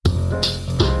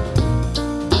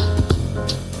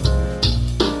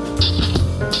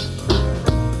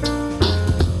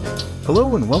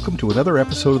Hello and welcome to another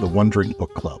episode of the One Drink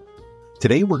Book Club.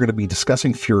 Today we're going to be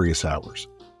discussing Furious Hours,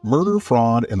 Murder,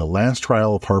 Fraud, and the Last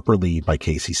Trial of Harper Lee by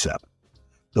Casey Cep.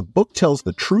 The book tells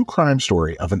the true crime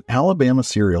story of an Alabama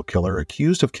serial killer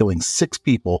accused of killing 6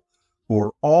 people who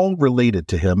are all related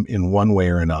to him in one way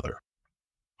or another.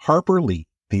 Harper Lee,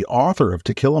 the author of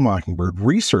To Kill a Mockingbird,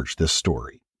 researched this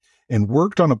story and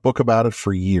worked on a book about it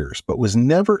for years, but was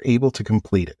never able to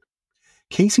complete it.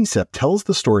 Casey Cep tells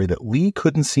the story that Lee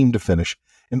couldn't seem to finish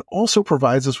and also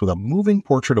provides us with a moving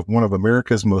portrait of one of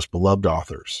America's most beloved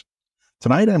authors.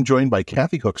 Tonight, I'm joined by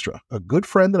Kathy Hoekstra, a good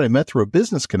friend that I met through a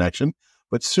business connection,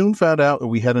 but soon found out that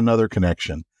we had another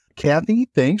connection. Kathy,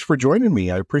 thanks for joining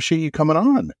me. I appreciate you coming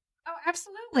on. Oh,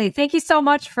 absolutely. Thank you so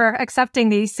much for accepting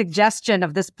the suggestion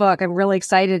of this book. I'm really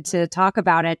excited to talk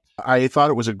about it. I thought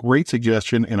it was a great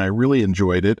suggestion, and I really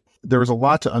enjoyed it. There was a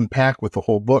lot to unpack with the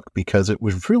whole book because it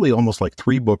was really almost like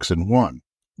 3 books in one.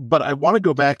 But I want to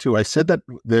go back to, I said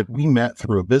that we met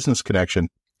through a business connection.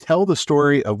 Tell the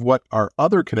story of what our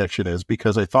other connection is,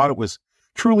 because I thought it was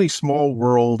truly small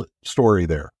world story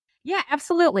there. Yeah,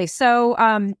 absolutely. So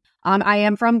I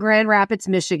am from Grand Rapids,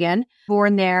 Michigan,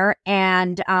 born there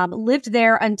and lived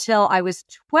there until I was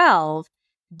 12.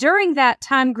 During that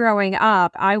time growing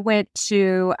up, I went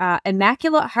to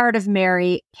Immaculate Heart of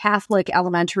Mary Catholic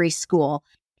Elementary School.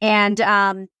 And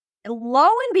lo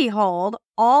and behold,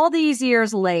 all these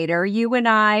years later, you and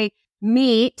I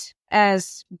meet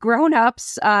as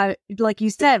grown-ups, like you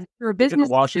said, through a business.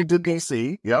 In Washington,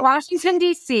 D.C. Yep. Washington,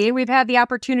 D.C. We've had the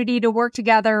opportunity to work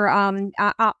together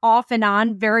off and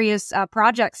on various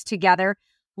projects together.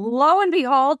 Lo and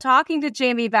behold, talking to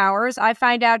Jamey Bowers, I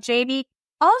find out Jamey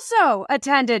also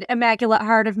attended Immaculate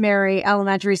Heart of Mary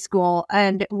Elementary School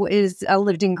and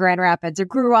lived in Grand Rapids, or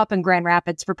grew up in Grand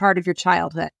Rapids for part of your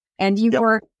childhood. And you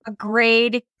were a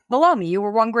grade below me. You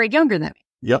were 1 grade younger than me.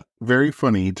 Yep. Very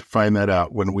funny to find that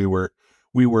out when we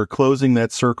were closing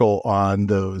that circle on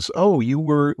those. Oh, you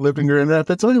lived in Grand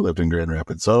Rapids. I lived in Grand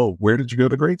Rapids. So where did you go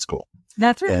to grade school?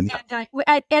 That's right.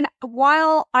 And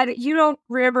while you don't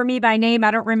remember me by name,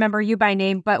 I don't remember you by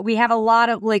name, but we have a lot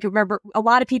of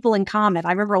people in common.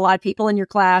 I remember a lot of people in your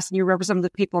class, and you remember some of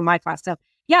the people in my class. So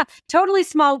yeah, totally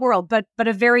small world, but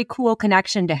a very cool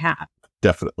connection to have.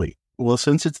 Definitely. Well,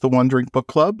 since it's the One Drink Book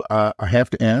Club, I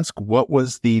have to ask, what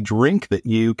was the drink that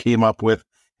you came up with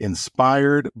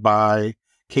inspired by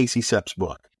Casey Cep's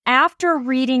book? After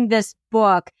reading this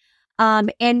book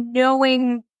and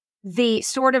knowing the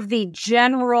sort of the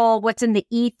general, what's in the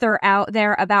ether out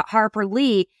there about Harper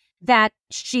Lee, that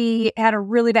she had a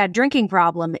really bad drinking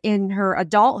problem in her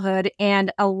adulthood.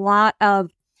 And a lot of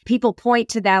people point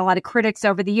to that. A lot of critics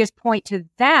over the years point to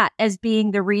that as being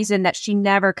the reason that she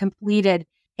never completed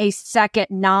a second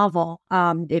novel,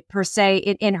 per se,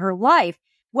 in her life.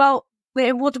 Well,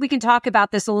 we can talk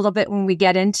about this a little bit when we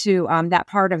get into that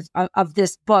part of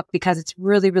this book, because it's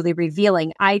really, really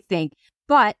revealing, I think.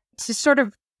 But to sort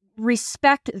of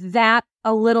respect that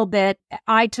a little bit,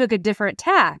 I took a different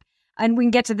tack. And we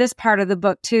can get to this part of the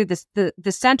book too,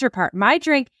 the center part. My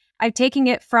drink, I'm taking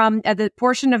it from the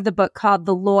portion of the book called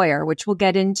The Lawyer, which we'll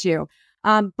get into.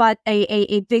 But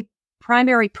a big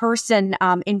primary person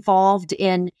involved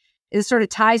in it sort of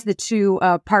ties the two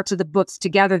parts of the books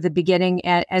together, the beginning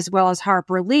as well as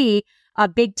Harper Lee,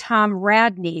 Big Tom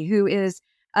Radney, who is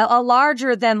a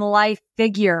larger than life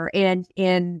figure in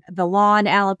the law in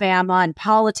Alabama and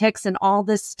politics and all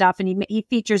this stuff. And he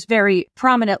features very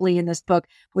prominently in this book,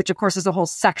 which of course is a whole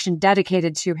section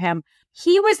dedicated to him.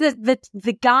 He was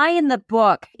the guy in the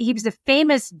book. He was a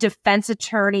famous defense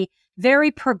attorney, very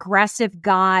progressive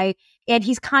guy. And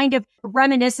he's kind of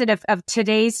reminiscent of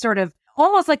today's sort of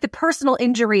almost like the personal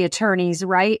injury attorneys,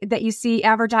 right? That you see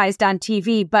advertised on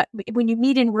TV. But when you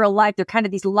meet in real life, they're kind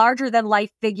of these larger than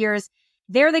life figures.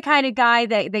 They're the kind of guy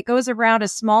that goes around a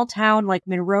small town like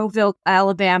Monroeville,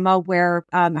 Alabama, where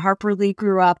Harper Lee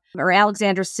grew up, or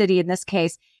Alexander City in this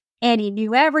case. And he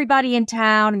knew everybody in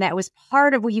town. And that was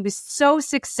part of what he was so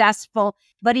successful,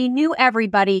 but he knew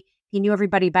everybody. He knew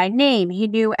everybody by name. He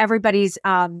knew everybody's,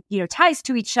 ties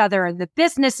to each other and the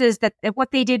businesses that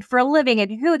what they did for a living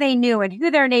and who they knew and who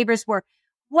their neighbors were,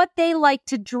 what they liked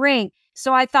to drink.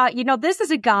 So I thought, this is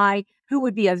a guy who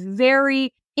would be a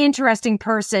very interesting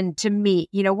person to meet.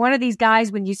 One of these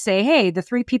guys, when you say, hey, the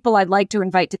 3 people I'd like to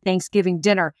invite to Thanksgiving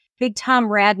dinner, Big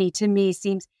Tom Radney to me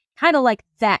seems kind of like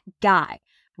that guy,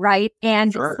 right?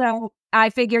 And Sure. So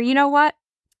I figure, you know what?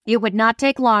 It would not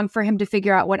take long for him to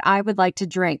figure out what I would like to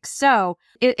drink. So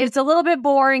it's a little bit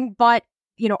boring, but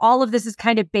all of this is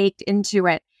kind of baked into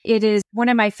it. It is one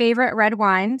of my favorite red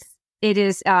wines. It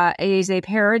is a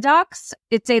paradox.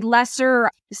 It's a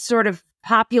lesser sort of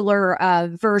popular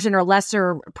version or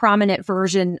lesser prominent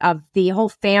version of the whole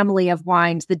family of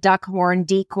wines, the duck horn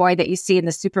decoy that you see in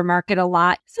the supermarket a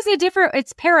lot. This is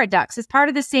it's paradox. It's part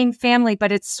of the same family,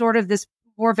 but it's sort of this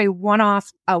more of a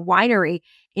one-off winery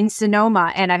in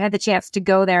Sonoma. And I've had the chance to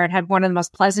go there and had one of the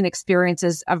most pleasant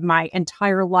experiences of my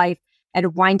entire life at a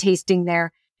wine tasting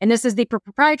there. And this is the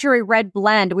proprietary red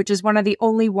blend, which is one of the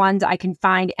only ones I can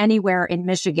find anywhere in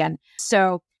Michigan.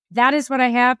 So that is what I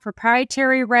have,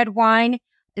 proprietary red wine.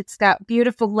 It's got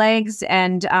beautiful legs,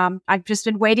 and I've just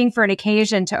been waiting for an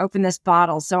occasion to open this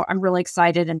bottle. So I'm really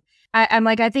excited. And I'm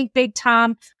like, I think Big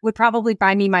Tom would probably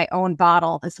buy me my own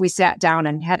bottle if we sat down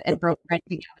and broke bread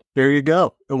together. There you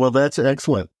go. Well, that's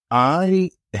excellent. I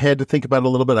had to think about it a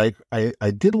little bit.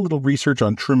 I did a little research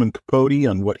on Truman Capote,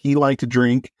 on what he liked to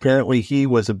drink. Apparently, he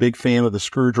was a big fan of the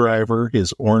Screwdriver,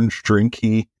 his orange drink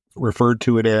he referred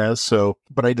to it as. So,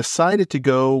 but I decided to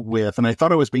go with, and I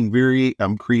thought I was being very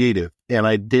creative, and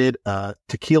I did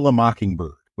Tequila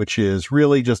Mockingbird, which is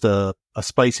really just a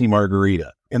spicy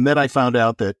margarita. And then I found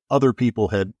out that other people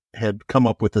had come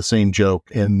up with the same joke.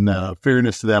 In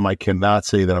fairness to them, I cannot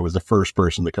say that I was the first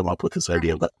person to come up with this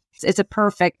idea. But it's a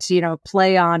perfect,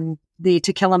 play on the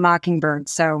Tequila Mockingbird.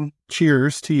 So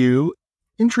cheers to you.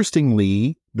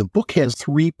 Interestingly, the book has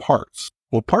 3 parts.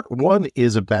 Well, part 1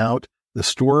 is about the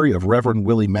story of Reverend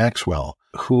Willie Maxwell,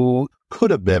 who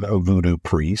could have been a voodoo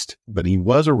priest, but he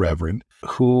was a reverend,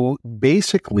 who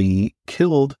basically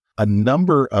killed a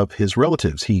number of his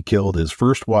relatives. He killed his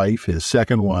first wife, his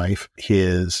second wife,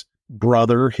 his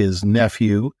brother, his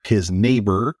nephew, his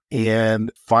neighbor,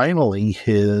 and finally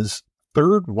his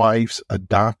third wife's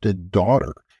adopted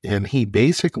daughter. And he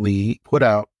basically put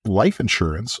out life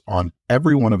insurance on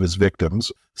every one of his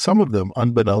victims, some of them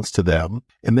unbeknownst to them,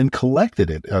 and then collected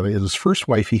it. His first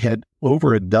wife, he had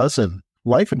over a dozen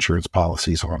life insurance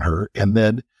policies on her. And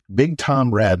then Big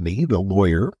Tom Radney, the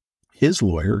lawyer, his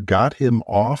lawyer, got him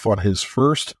off on his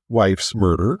first wife's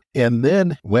murder and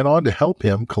then went on to help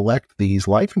him collect these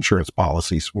life insurance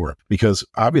policies for him. Because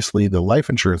obviously the life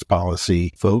insurance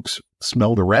policy folks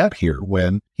smelled a rat here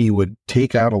when he would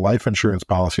take out a life insurance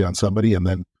policy on somebody and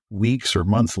then weeks or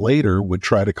months later would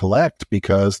try to collect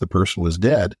because the person was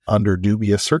dead under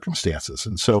dubious circumstances.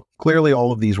 And so clearly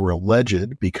all of these were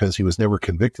alleged because he was never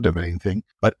convicted of anything.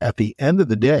 But at the end of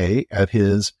the day, at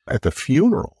the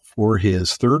funeral for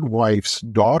his third wife's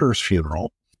daughter's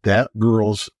funeral, that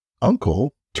girl's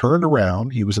uncle turned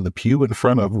around. He was in the pew in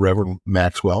front of Reverend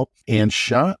Maxwell and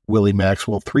shot Willie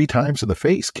Maxwell 3 times in the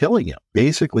face, killing him,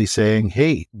 basically saying,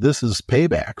 hey, this is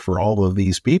payback for all of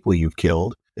these people you've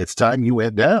killed. It's time you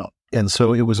went down. And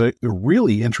so it was a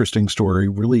really interesting story,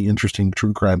 really interesting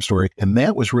true crime story. And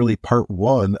that was really part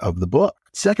 1 of the book.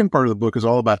 Second part of the book is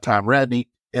all about Tom Radney.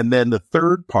 And then the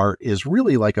third part is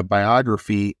really like a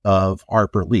biography of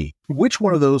Harper Lee. Which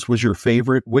one of those was your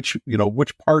favorite? Which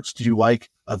parts did you like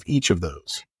of each of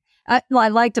those? Well, I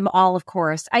liked them all, of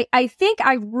course. I think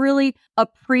I really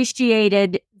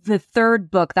appreciated the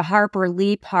third book, the Harper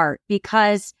Lee part,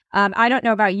 because I don't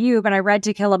know about you, but I read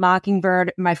To Kill a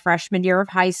Mockingbird my freshman year of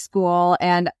high school.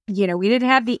 And, we didn't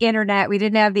have the internet. We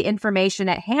didn't have the information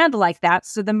at hand like that.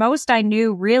 So the most I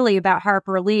knew really about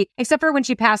Harper Lee, except for when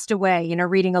she passed away,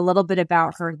 reading a little bit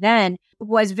about her then,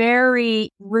 was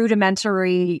very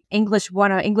rudimentary English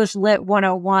Lit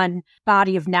 101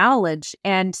 body of knowledge.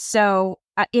 And so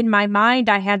in my mind,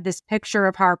 I had this picture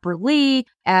of Harper Lee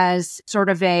as sort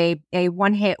of a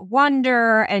one-hit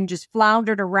wonder and just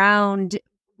floundered around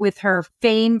with her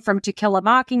fame from To Kill a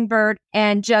Mockingbird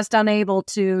and just unable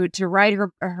to write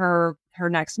her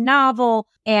next novel,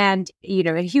 and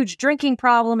a huge drinking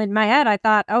problem. In my head, I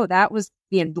thought, oh, that was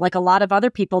like a lot of other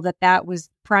people, that was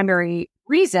primary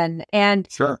reason. And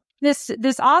sure.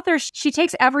 This author, she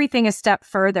takes everything a step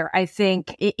further, I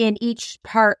think, in each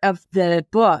part of the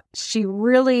book. She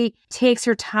really takes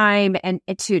her time and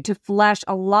to flesh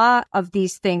a lot of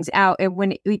these things out. And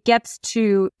when it gets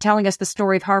to telling us the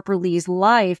story of Harper Lee's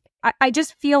life, I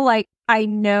just feel like I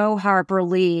know Harper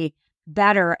Lee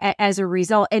better as a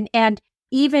result. And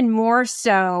even more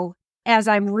so as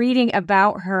I'm reading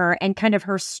about her and kind of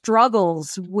her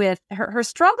struggles with her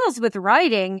struggles with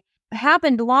writing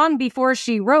happened long before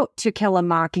she wrote To Kill a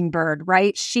Mockingbird,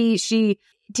 right? She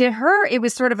to her, it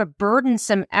was sort of a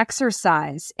burdensome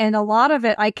exercise. And a lot of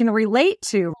it I can relate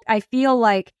to. I feel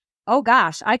like oh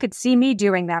gosh, I could see me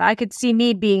doing that. I could see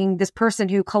me being this person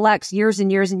who collects years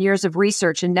and years and years of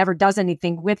research and never does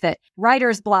anything with it.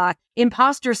 Writer's block,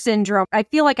 imposter syndrome. I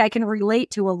feel like I can relate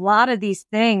to a lot of these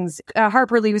things.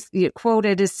 Harper Lee was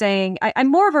quoted as saying, I'm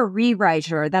more of a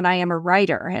rewriter than I am a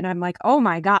writer. And I'm like, oh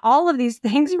my God, all of these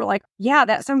things were like, yeah,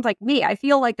 that sounds like me. I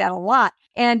feel like that a lot.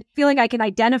 And feeling I can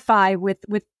identify with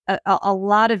a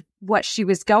lot of what she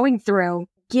was going through.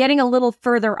 Getting a little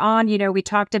further on, we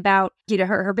talked about,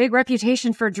 her big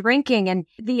reputation for drinking, and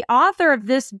the author of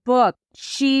this book,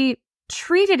 she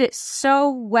treated it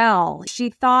so well. She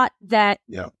thought that,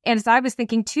 and as I was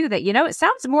thinking too, that, it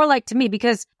sounds more like to me,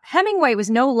 because Hemingway was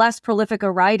no less prolific a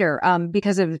writer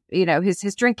because of,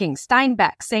 his drinking.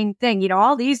 Steinbeck, same thing.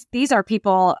 All these are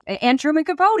people, and Truman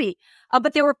Capote,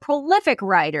 but they were prolific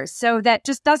writers. So that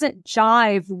just doesn't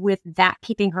jive with that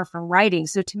keeping her from writing.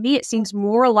 So to me, it seems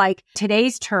more like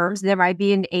today's terms, there might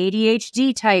be an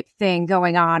ADHD type thing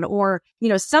going on, or,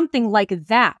 something like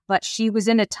that. But she was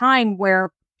in a time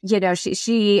where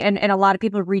she and a lot of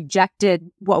people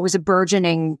rejected what was a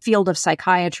burgeoning field of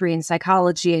psychiatry and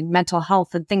psychology and mental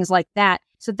health and things like that.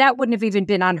 So that wouldn't have even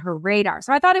been on her radar.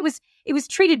 So I thought it was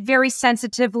treated very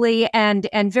sensitively and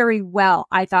very well,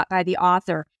 I thought, by the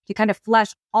author to kind of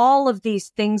flesh all of these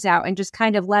things out and just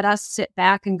kind of let us sit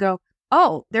back and go,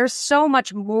 oh, there's so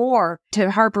much more to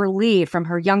Harper Lee, from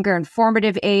her younger and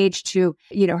formative age to,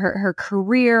 her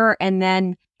career and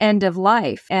then end of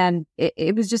life. And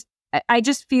it was just, I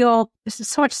just feel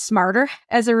so much smarter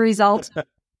as a result.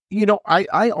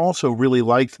 I also really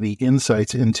liked the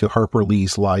insights into Harper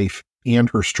Lee's life and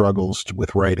her struggles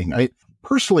with writing.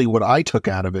 Personally, what I took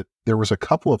out of it, there was a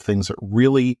couple of things that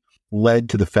really led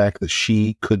to the fact that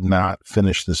she could not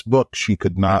finish this book. She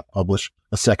could not publish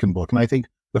a second book. And I think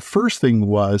the first thing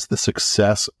was the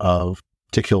success of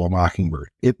To Kill a Mockingbird.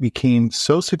 It became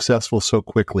so successful so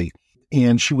quickly.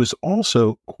 And she was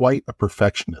also quite a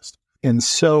perfectionist. And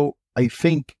so I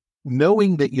think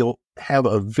knowing that you'll have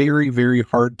a very, very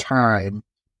hard time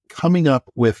coming up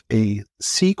with a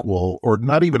sequel, or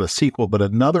not even a sequel, but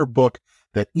another book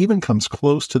that even comes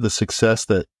close to the success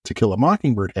that To Kill a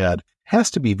Mockingbird had, has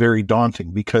to be very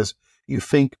daunting, because you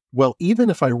think, well, even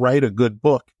if I write a good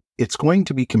book, it's going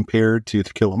to be compared to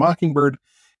Kill a Mockingbird,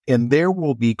 and there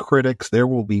will be critics, there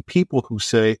will be people who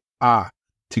say,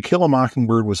 To Kill a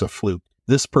Mockingbird was a fluke.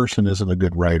 This person isn't a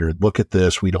good writer. Look at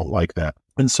this. We don't like that.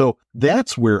 And so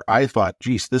that's where I thought,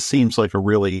 geez, this seems like a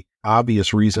really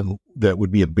obvious reason that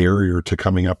would be a barrier to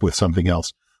coming up with something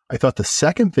else. I thought the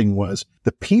second thing was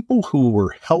the people who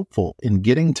were helpful in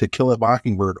getting To Kill a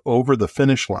Mockingbird over the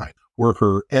finish line were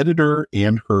her editor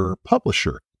and her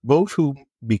publisher, both who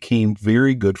became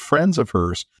very good friends of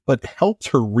hers, but helped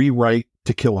her rewrite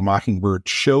To Kill a Mockingbird,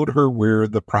 showed her where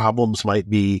the problems might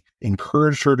be,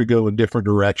 encouraged her to go in different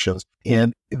directions.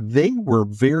 And they were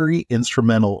very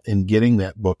instrumental in getting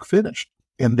that book finished.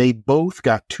 And they both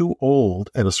got too old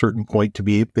at a certain point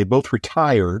they both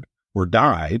retired or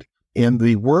died, and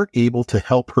they weren't able to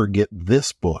help her get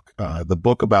this book, the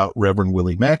book about Reverend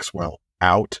Willie Maxwell,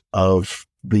 out of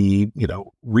the,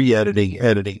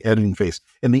 editing phase.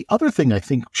 And the other thing I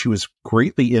think she was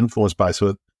greatly influenced by,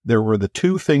 so there were the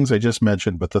two things I just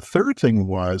mentioned, but the third thing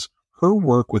was her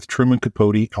work with Truman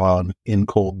Capote on In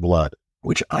Cold Blood,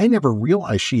 which I never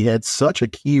realized she had such a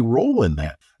key role in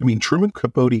that. I mean, Truman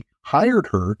Capote hired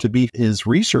her to be his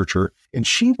researcher, and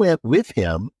she went with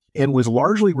him and was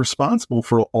largely responsible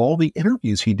for all the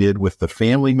interviews he did with the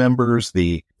family members,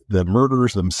 the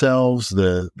murderers themselves,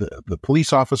 the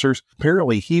police officers.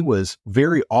 Apparently, he was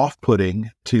very off-putting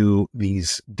to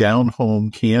these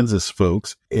down-home Kansas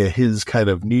folks. His kind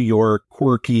of New York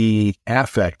quirky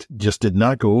affect just did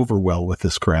not go over well with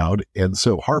this crowd. And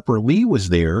so Harper Lee was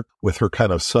there with her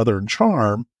kind of Southern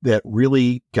charm that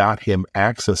really got him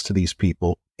access to these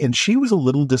people. And she was a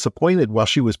little disappointed. While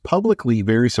she was publicly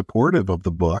very supportive of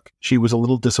the book, she was a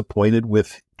little disappointed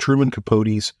with Truman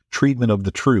Capote's treatment of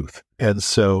the truth. And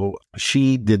so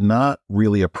she did not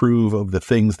really approve of the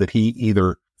things that he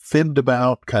either fibbed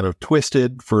about, kind of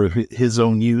twisted for his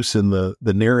own use in the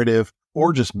narrative,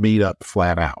 or just made up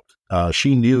flat out.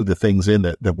 She knew the things in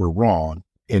it that were wrong,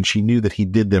 and she knew that he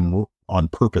did them on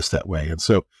purpose that way. And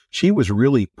so she was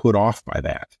really put off by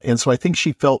that. And so I think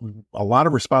she felt a lot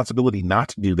of responsibility not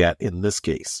to do that in this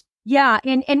case. Yeah.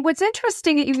 And what's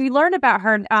interesting, if you learn about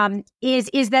her,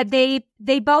 is that they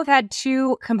they both had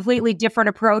two completely different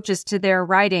approaches to their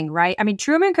writing, right? I mean,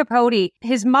 Truman Capote,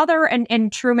 his mother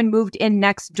and Truman moved in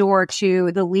next door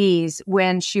to the Lees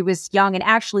when she was young and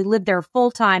actually lived there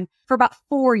full time for about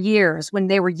 4 years when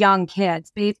they were young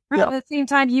kids. But at the same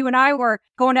time, you and I were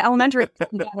going to elementary school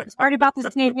together. It was already about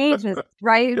the same ages,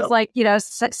 right? It was like,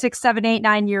 6, 7, 8,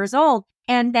 9 years old.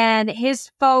 And then his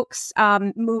folks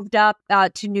moved up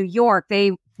to New York.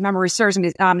 They, memory serves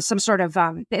me, some sort of,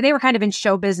 they were kind of in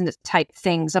show business type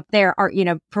things up there, or,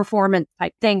 performance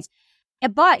type things.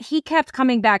 But he kept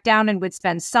coming back down and would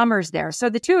spend summers there. So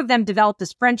the two of them developed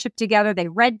this friendship together. They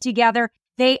read together.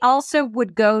 They also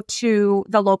would go to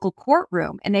the local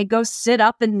courtroom and they'd go sit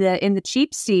up in the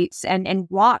cheap seats and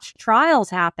watch trials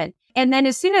happen. And then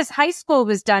as soon as high school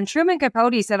was done, Truman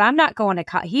Capote said, I'm not going to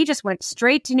college. He just went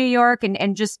straight to New York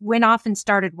and just went off and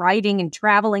started writing and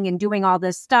traveling and doing all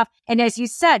this stuff. And as you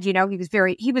said, he was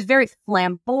very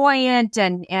flamboyant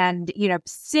and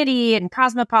city and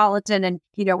cosmopolitan and,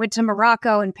 went to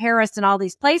Morocco and Paris and all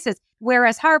these places.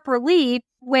 Whereas Harper Lee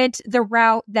went the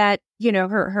route that,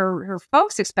 her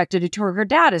folks expected it to her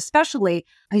dad, especially.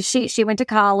 She went to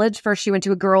college. First, she went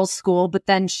to a girls' school, but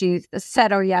then she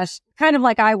said, oh, yes, kind of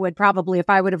like I would probably if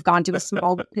I would have gone to a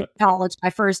small college my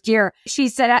first year. She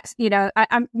said,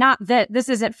 I'm not that this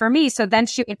isn't for me. So then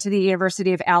she went to the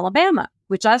University of Alabama,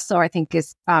 which also I think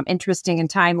is interesting and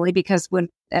timely because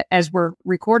as we're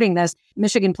recording this,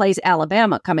 Michigan plays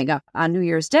Alabama coming up on New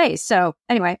Year's Day. So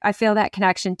anyway, I feel that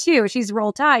connection too. She's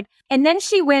Roll Tide. And then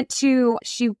she went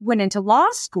into law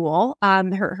school.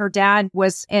 Her dad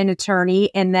was an attorney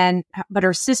but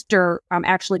her sister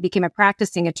actually became a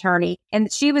practicing attorney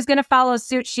and she was going to follow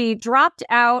suit. She dropped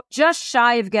out just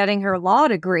shy of getting her law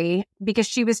degree because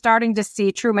she was starting to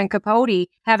see Truman Capote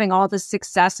having all this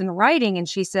success in writing. And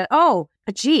she said, oh,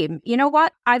 gee, you know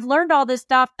what? I've learned all this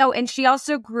stuff. Oh, and she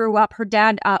also grew up, her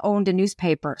dad owned a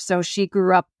newspaper. So she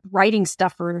grew up writing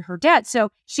stuff for her dad. So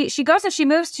she goes and she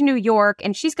moves to New York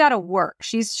and she's got to work.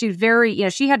 She's very,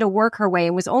 she had to work her way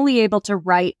and was only able to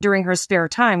write during her spare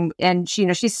time. And she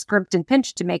scrimped and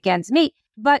pinched to make ends meet.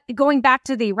 But going back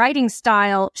to the writing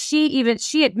style, she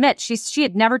admits she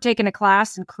had never taken a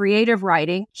class in creative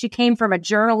writing. She came from a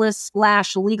journalist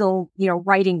 / legal,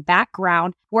 writing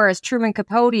background, whereas Truman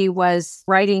Capote was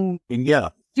writing,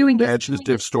 doing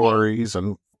imaginative stories.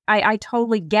 And I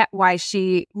totally get why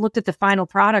she looked at the final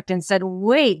product and said,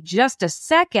 wait, just a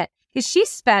second. Because she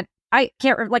spent, I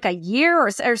can't remember, like a year or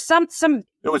some.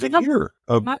 It was a year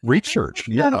of research.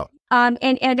 Yeah.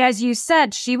 And as you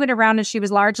said, she went around and she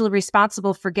was largely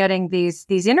responsible for getting these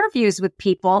interviews with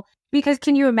people. Because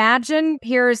can you imagine?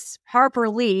 Here's Harper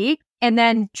Lee and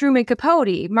then Truman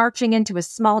Capote marching into a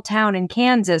small town in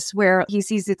Kansas where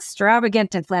he's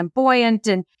extravagant and flamboyant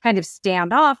and kind of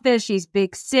standoffish. He's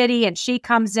big city, and she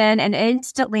comes in and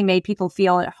instantly made people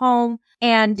feel at home.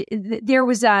 And there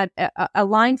was a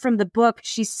line from the book.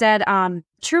 She said,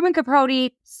 Truman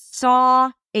Capote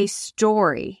saw a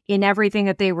story in everything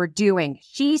that they were doing.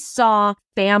 She saw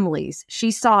families.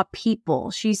 She saw people.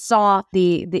 She saw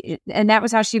and that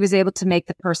was how she was able to make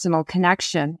the personal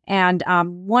connection. And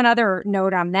one other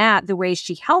note on that, the way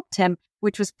she helped him,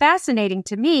 which was fascinating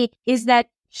to me, is that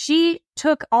she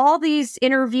took all these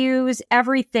interviews,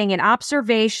 everything, and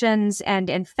observations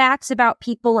and facts about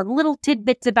people and little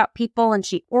tidbits about people, and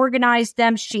she organized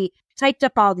them. She typed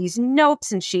up all these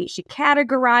notes and she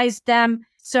categorized them.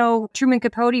 So Truman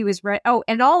Capote was right. Oh,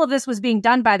 and all of this was being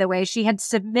done, by the way. She had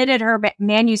submitted her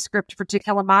manuscript for To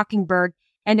Kill a Mockingbird,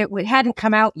 and it hadn't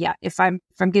come out yet. If I'm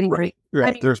getting right. Right.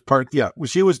 I mean, There's well,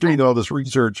 she was doing all this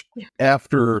research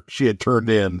after she had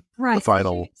turned in the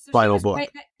final book.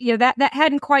 Right, that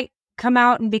hadn't quite come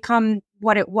out and become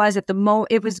what it was at the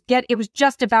moment. It was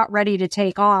just about ready to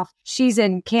take off. She's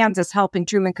in Kansas helping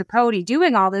Truman Capote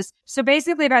doing all this. So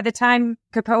basically, by the time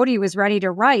Capote was ready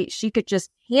to write, she could just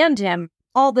hand him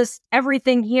all this,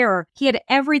 everything here. He had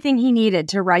everything he needed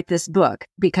to write this book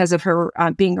because of her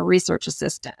being a research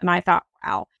assistant. And I thought,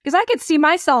 wow, because I could see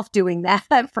myself doing that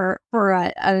for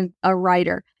a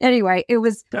writer. Anyway, it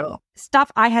was stuff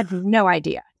I had no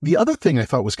idea. The other thing I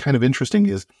thought was kind of interesting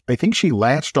is I think she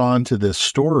latched on to this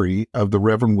story of the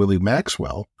Reverend Willie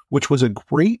Maxwell, which was a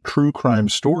great true crime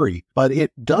story, but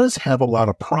it does have a lot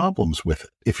of problems with it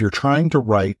if you're trying to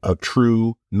write a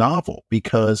true novel,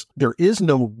 because there is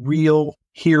no real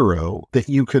hero that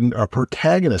you can, a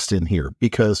protagonist in here,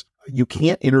 because you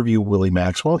can't interview Willie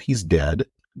Maxwell. He's dead.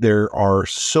 There are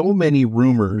so many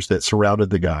rumors that surrounded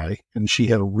the guy, and she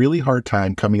had a really hard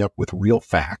time coming up with real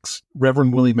facts.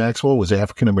 Reverend Willie Maxwell was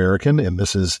African American, and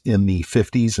this is in the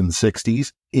 50s and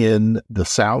 60s. in the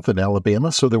South in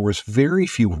Alabama. So there was very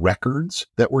few records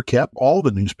that were kept. All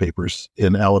the newspapers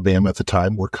in Alabama at the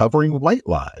time were covering white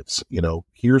lives.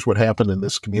 Here's what happened in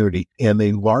this community. And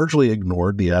they largely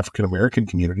ignored the African-American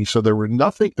community. So there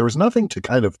was nothing to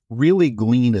kind of really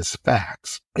glean as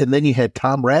facts. And then you had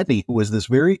Tom Radney, who was this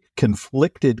very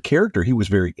conflicted character. He was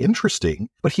very interesting,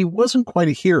 but he wasn't quite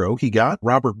a hero. He got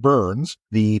Robert Burns,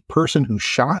 the person who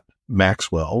shot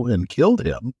Maxwell and killed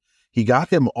him. He got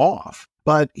him off,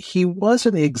 but he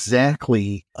wasn't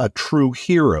exactly a true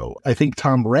hero. I think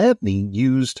Tom Radney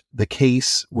used the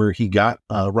case where he got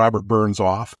Robert Burns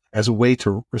off as a way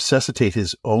to resuscitate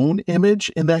his own image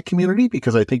in that community,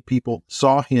 because I think people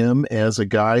saw him as a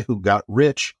guy who got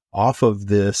rich off of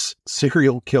this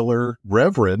serial killer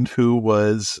reverend who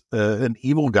was an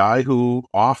evil guy who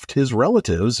offed his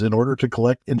relatives in order to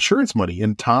collect insurance money.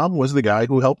 And Tom was the guy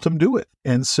who helped him do it.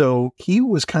 And so he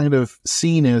was kind of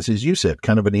seen as you said,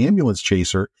 kind of an ambulance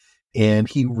chaser. And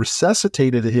he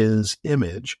resuscitated his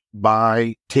image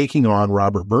by taking on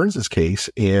Robert Burns's case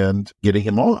and getting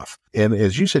him off. And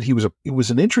as you said, he was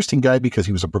an interesting guy because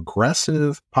he was a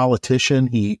progressive politician.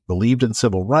 He believed in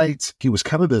civil rights. He was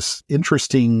kind of this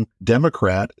interesting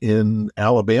Democrat in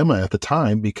Alabama at the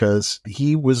time because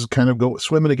he was kind of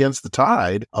swimming against the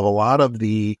tide of a lot of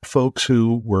the folks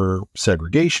who were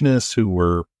segregationists, who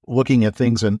were looking at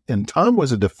things. And Tom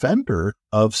was a defender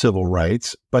of civil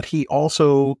rights, but he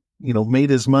also made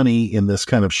his money in this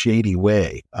kind of shady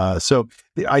way. So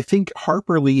I think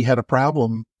Harper Lee had a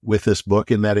problem with this book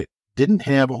in that it didn't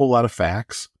have a whole lot of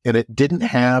facts, and it didn't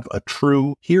have a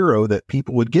true hero that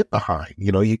people would get behind.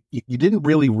 You didn't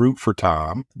really root for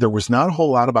Tom. There was not a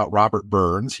whole lot about Robert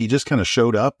Burns. He just kind of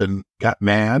showed up and got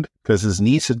mad because his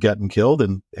niece had gotten killed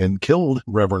and killed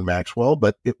Reverend Maxwell,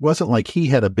 but it wasn't like he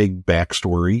had a big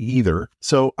backstory either.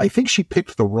 So I think she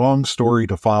picked the wrong story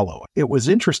to follow. It was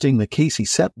interesting that Casey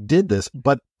Cep did this,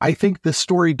 but I think this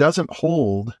story doesn't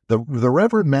hold. The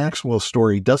Reverend Maxwell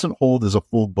story doesn't hold as a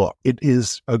full book. It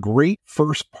is a great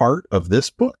first part of this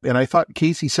book. And I thought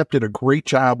Casey Cep did a great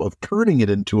job of turning it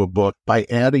into a book by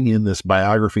adding in this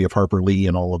biography of Harper Lee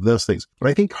and all of those things. But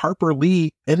I think Harper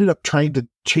Lee ended up trying to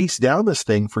chase down this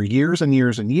thing for years and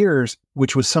years and years,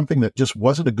 which was something that just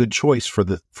wasn't a good choice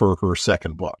for her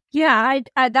second book. Yeah,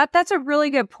 that's a really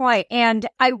good point. And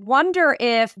I wonder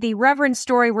if the Reverend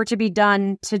story were to be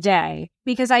done today,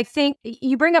 because I think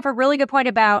you bring up a really good point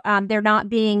about there not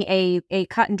being a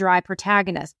cut and dry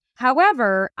protagonist.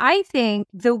 However, I think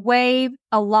the way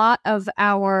a lot of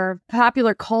our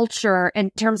popular culture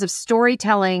in terms of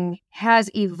storytelling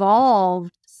has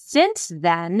evolved since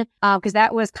then, because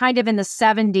that was kind of in the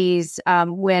 70s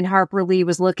when Harper Lee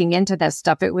was looking into this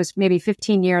stuff. It was maybe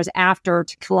 15 years after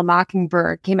To Kill a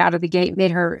Mockingbird came out of the gate,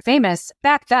 made her famous.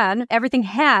 Back then, everything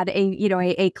had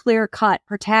a clear-cut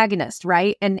protagonist,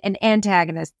 right? And an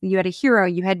antagonist. You had a hero,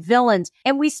 you had villains.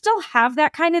 And we still have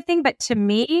that kind of thing. But to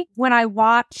me, when I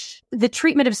watch the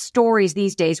treatment of stories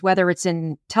these days, whether it's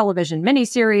in television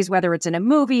miniseries, whether it's in a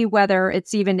movie, whether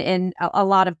it's even in a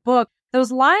lot of books, those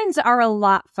lines are a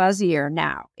lot fuzzier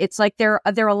now. It's like they're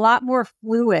a lot more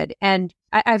fluid. And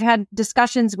I've had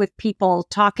discussions with people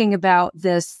talking about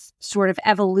this sort of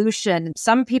evolution.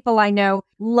 Some people I know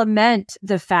lament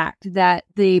the fact that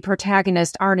the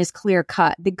protagonists aren't as clear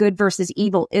cut. The good versus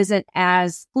evil isn't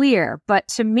as clear. But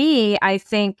to me, I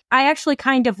think I actually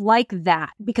kind of like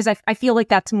that because I feel like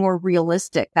that's more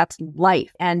realistic. That's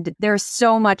life. And there's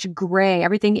so much gray.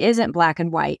 Everything isn't black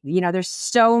and white. There's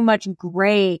so much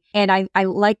gray. And I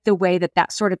like the way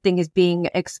that sort of thing is being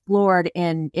explored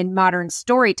in modern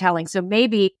storytelling. So maybe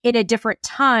in a different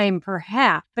time,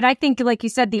 perhaps. But I think, like you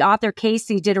said, the author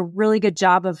Casey did a really good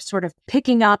job of sort of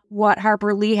picking up what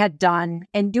Harper Lee had done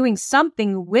and doing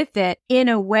something with it in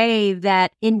a way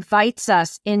that invites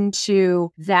us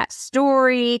into that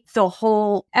story, the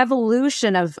whole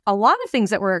evolution of a lot of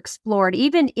things that were explored,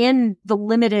 even in the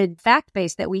limited fact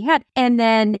base that we had. And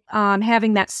then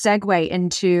having that segue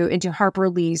into Harper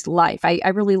Lee's life. I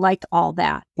really liked all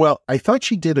that. Well, I thought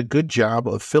she did a good job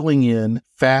of filling in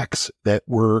facts that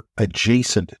were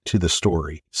adjacent to the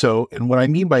story. So, and what I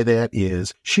mean by that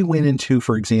is she went into,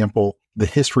 for example, the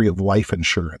history of life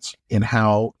insurance and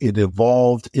how it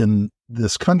evolved in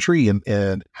this country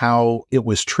and how it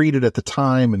was treated at the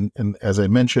time. And as I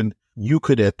mentioned, you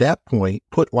could at that point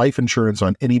put life insurance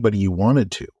on anybody you wanted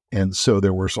to. And so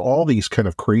there was all these kind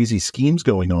of crazy schemes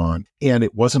going on, and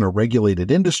it wasn't a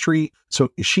regulated industry. So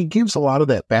she gives a lot of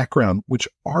that background, which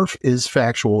is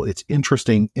factual. It's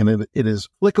interesting, and it is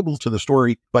applicable to the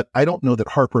story, but I don't know that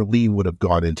Harper Lee would have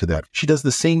gone into that. She does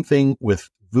the same thing with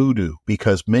voodoo,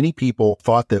 because many people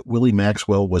thought that Willie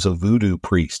Maxwell was a voodoo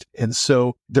priest. And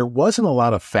so there wasn't a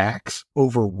lot of facts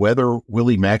over whether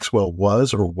Willie Maxwell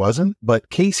was or wasn't, but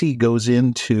Casey goes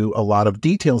into a lot of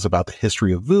details about the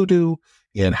history of voodoo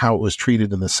and how it was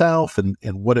treated in the South and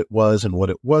what it was and what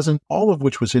it wasn't, all of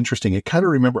which was interesting. It kind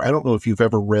of remember, I don't know if you've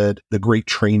ever read The Great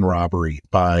Train Robbery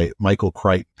by Michael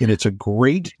Crichton, and it's a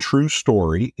great true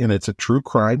story, and it's a true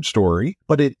crime story,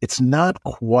 but it's not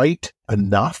quite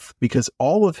enough, because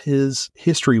all of his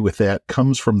history with that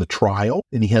comes from the trial,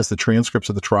 and he has the transcripts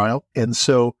of the trial. And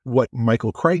so what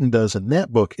Michael Crichton does in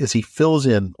that book is he fills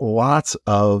in lots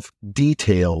of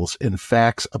details and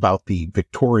facts about the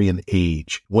Victorian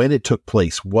age, when it took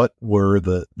place, what were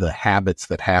the habits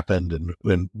that happened,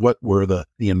 and what were the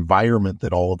environment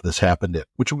that all of this happened in,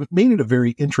 which made it a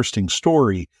very interesting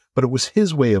story. But it was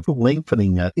his way of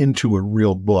lengthening it into a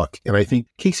real book. And I think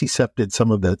Casey Cep did some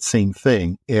of that same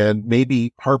thing. And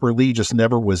maybe Harper Lee just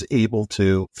never was able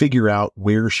to figure out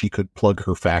where she could plug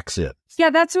her facts in. Yeah,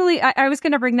 that's really, I was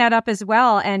going to bring that up as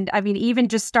well. And I mean, even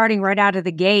just starting right out of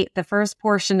the gate, the first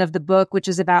portion of the book, which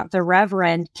is about the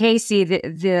Reverend Casey,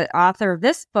 the author of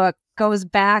this book, goes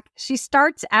back. She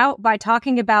starts out by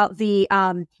talking about the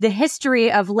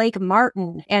history of Lake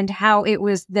Martin and how it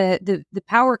was the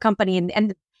power company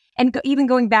and even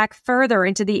going back further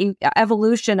into the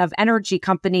evolution of energy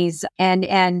companies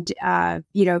and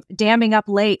damming up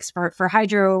lakes for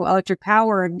hydroelectric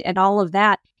power and all of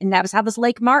that. And that was how this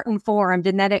Lake Martin formed,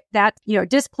 and that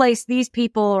displaced these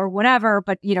people or whatever.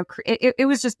 But it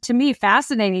was just, to me,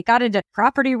 fascinating. It got into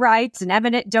property rights and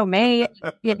eminent domain,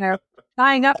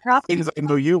 buying up property. Things I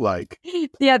know you like.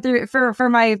 Yeah, for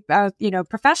my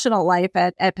professional life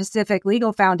at Pacific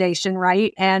Legal Foundation,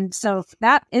 right? And so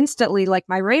that instantly, like,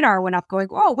 my radar went up, going,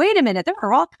 "Oh, wait a minute! There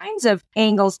are all kinds of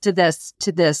angles to this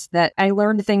that I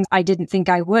learned things I didn't think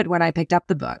I would when I picked up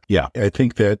the book." Yeah, I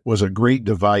think that was a great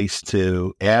device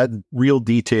to add real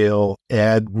detail,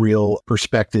 add real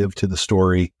perspective to the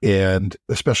story, and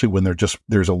especially when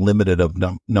there's a limited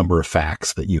number of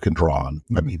facts that you can draw on.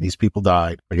 I mean, these people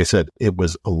died. Like I said, it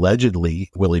was allegedly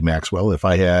Willie Maxwell. If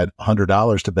I had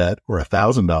 $100 to bet or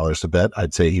 $1,000 to bet,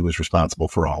 I'd say he was responsible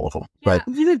for all of them. Yeah,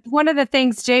 but one of the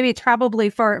things, Jamey, probably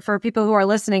for people who are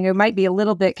listening who might be a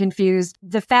little bit confused,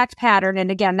 the fact pattern, and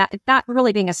again, not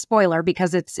really being a spoiler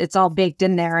because it's all baked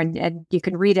in there and you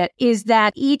can read it, is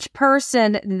that each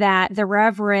person that the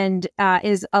Reverend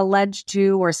is alleged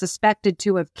to or suspected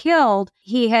to have killed,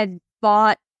 he had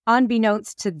bought,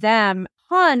 unbeknownst to them,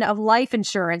 ton of life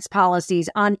insurance policies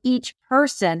on each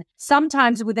person,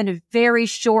 sometimes within a very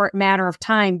short matter of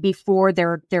time before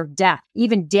their death,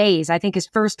 even days. I think his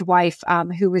first wife,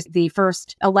 who was the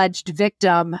first alleged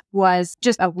victim, was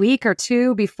just a week or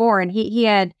two before, and he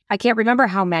had, I can't remember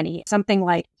how many, something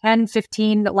like 10,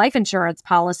 15 life insurance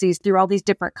policies through all these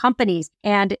different companies.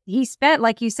 And he spent,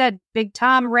 like you said, Big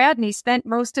Tom Radney spent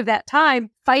most of that time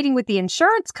fighting with the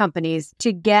insurance companies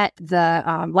to get the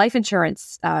life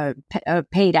insurance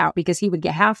paid out, because he would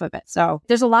get half of it. So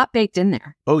there's a lot baked in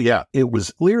there. Oh, yeah. It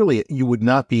was clearly, you would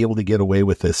not be able to get away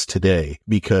with this today,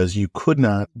 because you could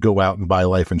not go out and buy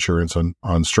life insurance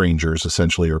on strangers,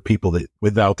 essentially, or people that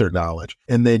without their knowledge.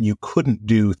 And then you couldn't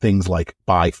do things like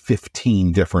buy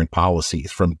 15 different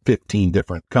policies from 15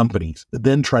 different companies,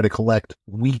 then try to collect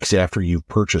weeks after you've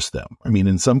purchased them. I mean,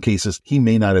 in some cases, he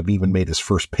may not have even made his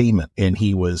first payment, and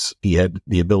he had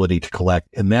the ability to collect.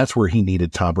 And that's where he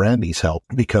needed Tom Radney's help,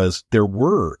 because there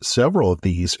were several of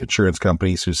these insurance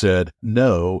companies who said,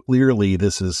 no, clearly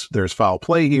there's foul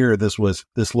play here. This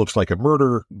looks like a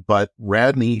murder. But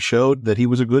Radney showed that he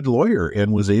was a good lawyer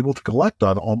and was able to collect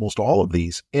on almost all of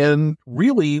these. And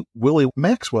really, Willie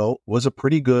Maxwell was a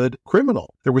pretty good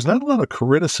criminal. There was not a lot of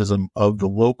criticism of the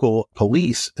local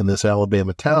police in this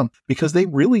Alabama town, because they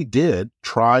really did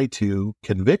try to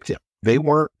convict him. They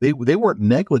weren't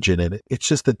negligent in it. It's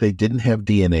just that they didn't have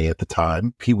DNA at the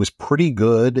time. He was pretty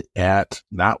good at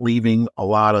not leaving a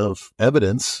lot of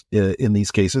evidence in these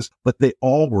cases, but they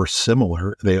all were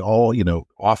similar. They all,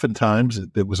 oftentimes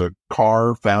it was a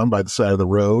car found by the side of the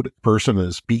road. Person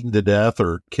is beaten to death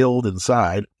or killed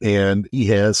inside, and he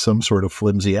has some sort of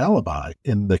flimsy alibi.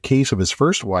 In the case of his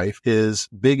first wife, his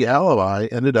big alibi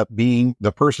ended up being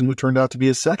the person who turned out to be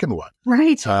his second wife.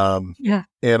 Right. Yeah.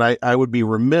 And I would be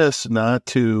remiss not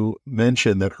to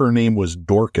mention that her name was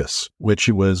Dorcas, which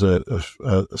was a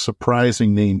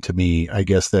surprising name to me. I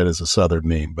guess that is a Southern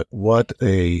name, but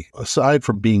aside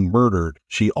from being murdered,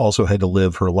 she also had to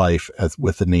live her life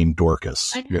with the name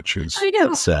Dorcas, which is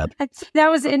sad. That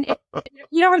was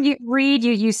when you read,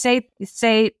 you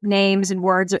say names and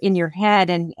words in your head,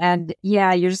 and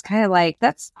yeah, you're just kind of like,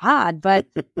 that's odd, but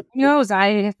who knows?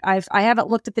 I haven't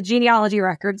looked at the genealogy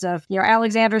records of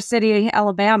Alexander City,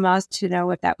 Alabama, to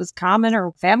know if that was common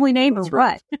or family name or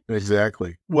what.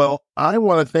 Exactly. Well, I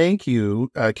want to thank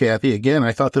you, Kathy. Again,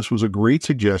 I thought this was a great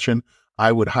suggestion.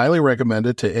 I would highly recommend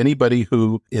it to anybody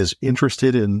who is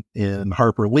interested in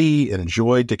Harper Lee and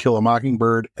enjoyed To Kill a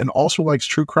Mockingbird and also likes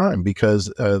true crime, because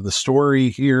the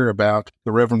story here about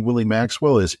the Reverend Willie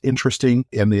Maxwell is interesting,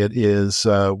 and it is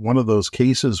one of those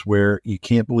cases where you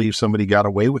can't believe somebody got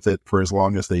away with it for as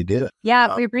long as they did.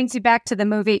 Yeah, it brings you back to the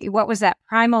movie. What was that?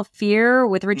 Primal Fear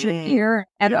with Richard Gere.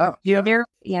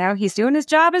 Yeah. He's doing his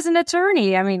job as an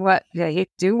attorney. I mean, he's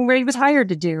doing what he was hired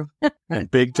to do.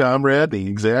 Big Tom Radney,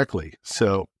 exactly.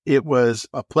 So it was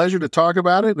a pleasure to talk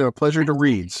about it and a pleasure to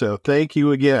read. So thank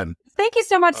you again. Thank you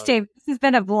so much, Dave. This has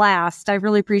been a blast. I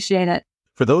really appreciate it.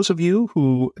 For those of you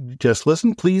who just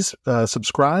listen, please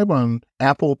subscribe on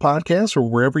Apple Podcasts or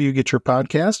wherever you get your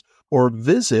podcasts, or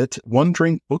visit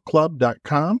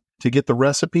onedrinkbookclub.com to get the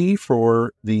recipe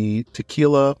for the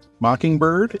Tequila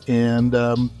Mockingbird and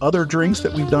other drinks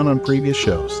that we've done on previous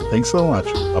shows. Thanks so much.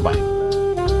 Bye-bye.